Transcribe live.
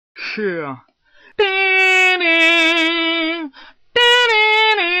Yeah.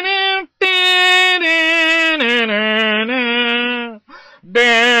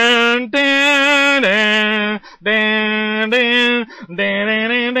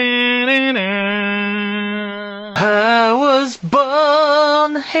 I was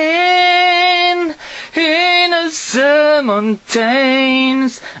born in the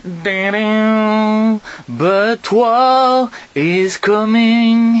mountains, but war is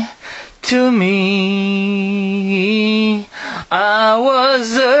coming to me. I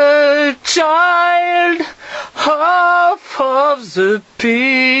was a child of the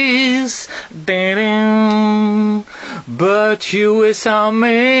peace, but US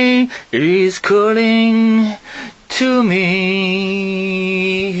Army is calling to me.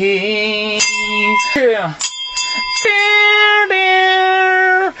 Yeah.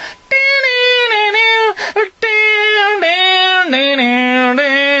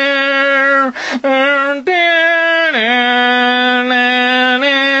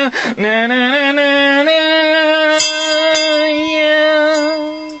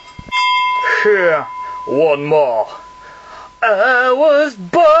 Here, one more. I was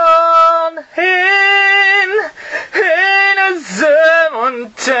born in the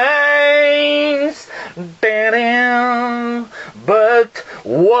mountains, but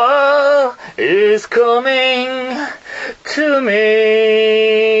war is coming to me.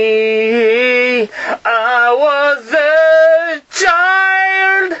 I was a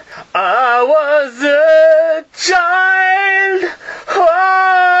child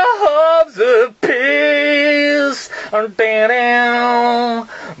of the peace,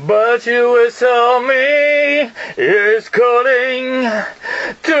 but US Army is calling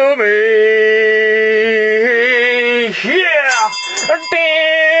to me. Yeah.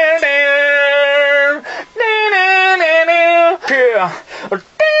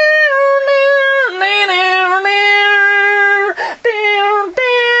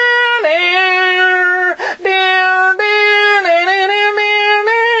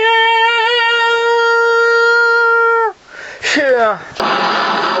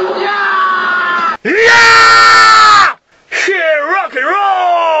 Yeah! Yeah, rock and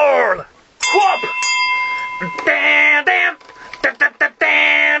roll! Whoop!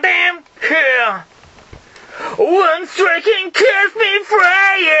 Yeah! One striking kills me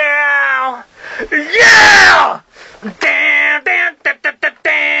free, yeah! Yeah! Yeah!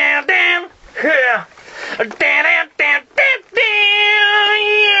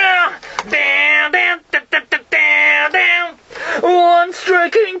 One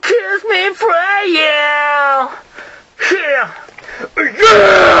striking kills me free, yeah! Yeah!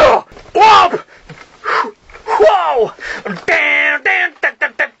 Yeah! Whoop! Whoa!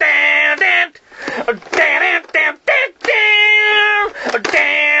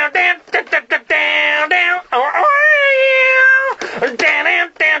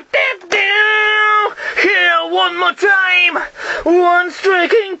 Here, one more time! One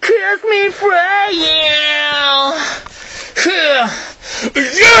striking kills me free, yeah! Yeah!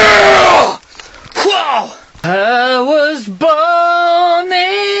 Whoa! I was born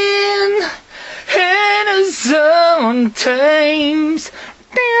in the mountains,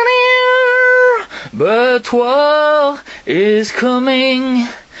 but war is coming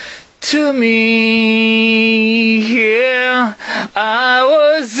to me. Yeah, I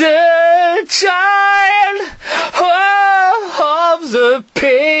was a child of the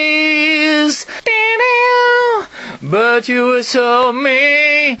peace, but US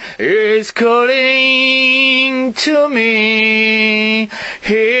Army is calling to me.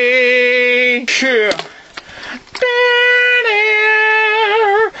 Hey, sure.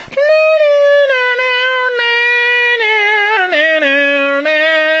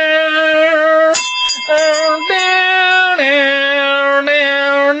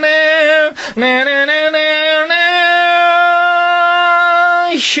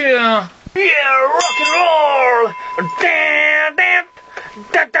 Yeah, rock and roll.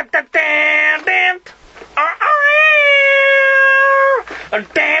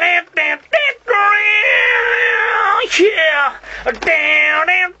 Yeah.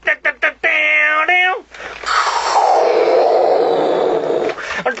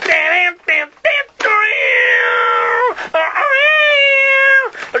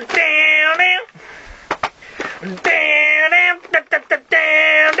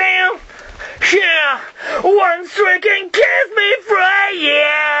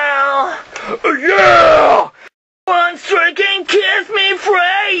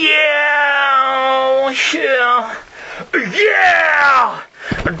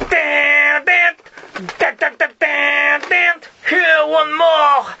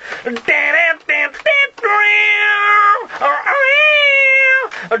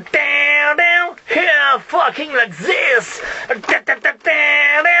 Yeah, fucking like this.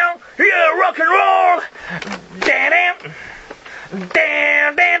 Yeah, rock and roll.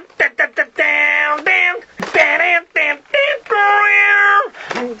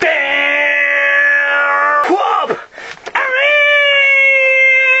 Whoop.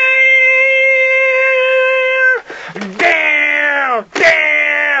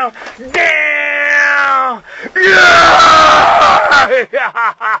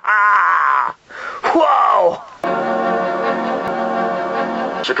 Wow!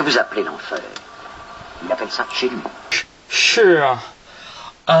 Ce que vous appelez l'enfer, il appelle ça chez lui. Sure.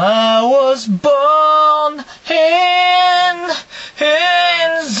 I was born in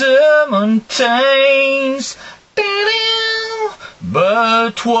the mountains,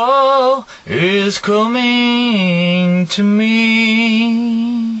 but war is coming to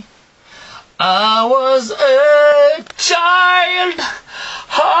me. I was a child,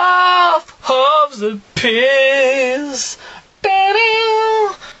 half of the peace,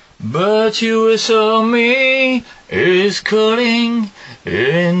 but you saw me is calling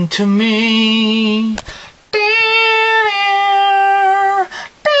into me.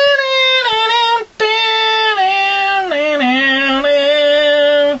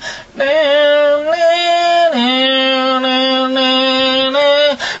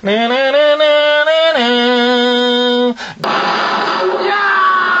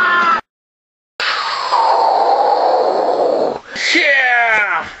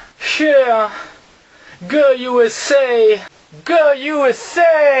 Yeah, go USA, go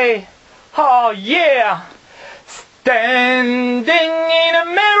USA, oh yeah. Standing in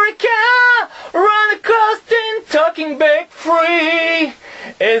America, run across and talking back free.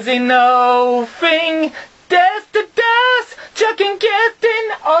 Is it nothing? That's the dust, chucking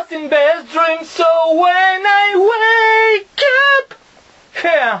getting us in best dreams. So when I wake up,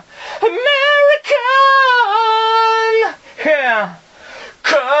 yeah, American, yeah,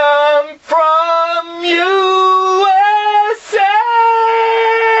 come from USA,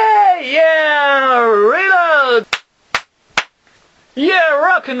 yeah, reload, yeah,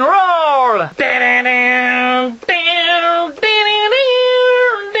 rock and roll.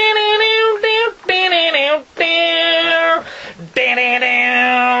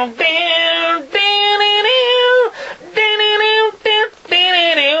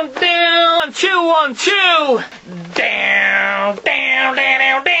 One, two, down, down, down,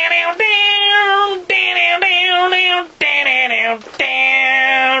 down, down, down, down, down, down,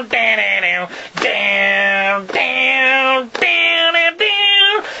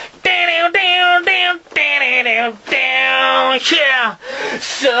 down, down, down, down, yeah.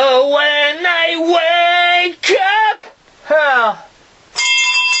 So when I wake up,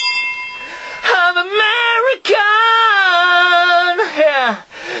 I'm American, yeah.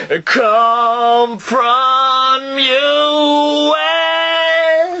 Come from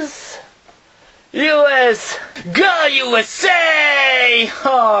US, go USA,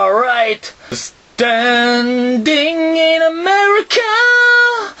 alright. Standing in America,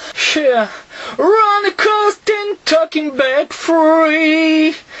 yeah. Run across and talking back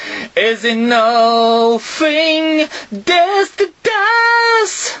free. Is it nothing? That's the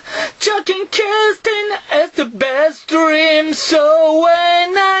dust, chucking casting as the best dream. So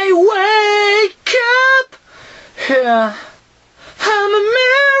when I wake up, yeah, I'm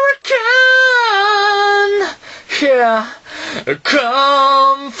American, yeah,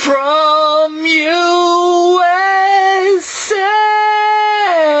 come from USA.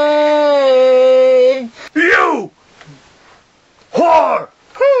 You whore!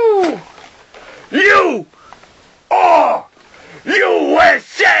 You are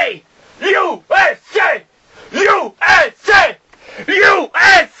USA! USA! USA!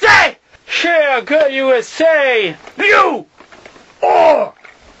 USA! Yeah, go USA! You are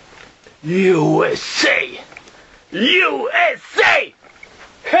USA! USA!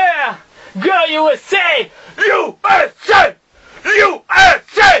 Yeah, go USA! USA!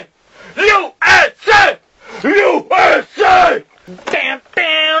 USA! USA! USA! Down, down,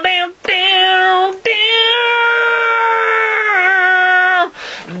 down, down, down,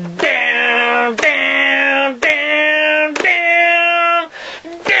 down, down, down, down,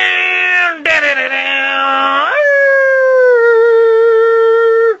 down, down,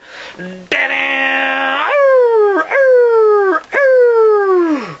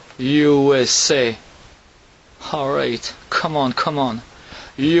 USA. Alright, come on, come on.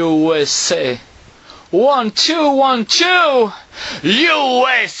 USA. 1, 2, 1, 2.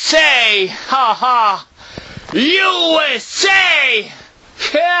 USA. Ha ha. USA.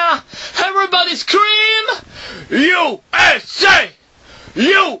 Yeah, everybody scream! USA!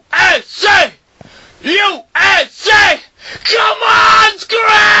 USA! USA! Come on,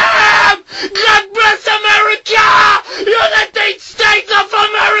 scream! God bless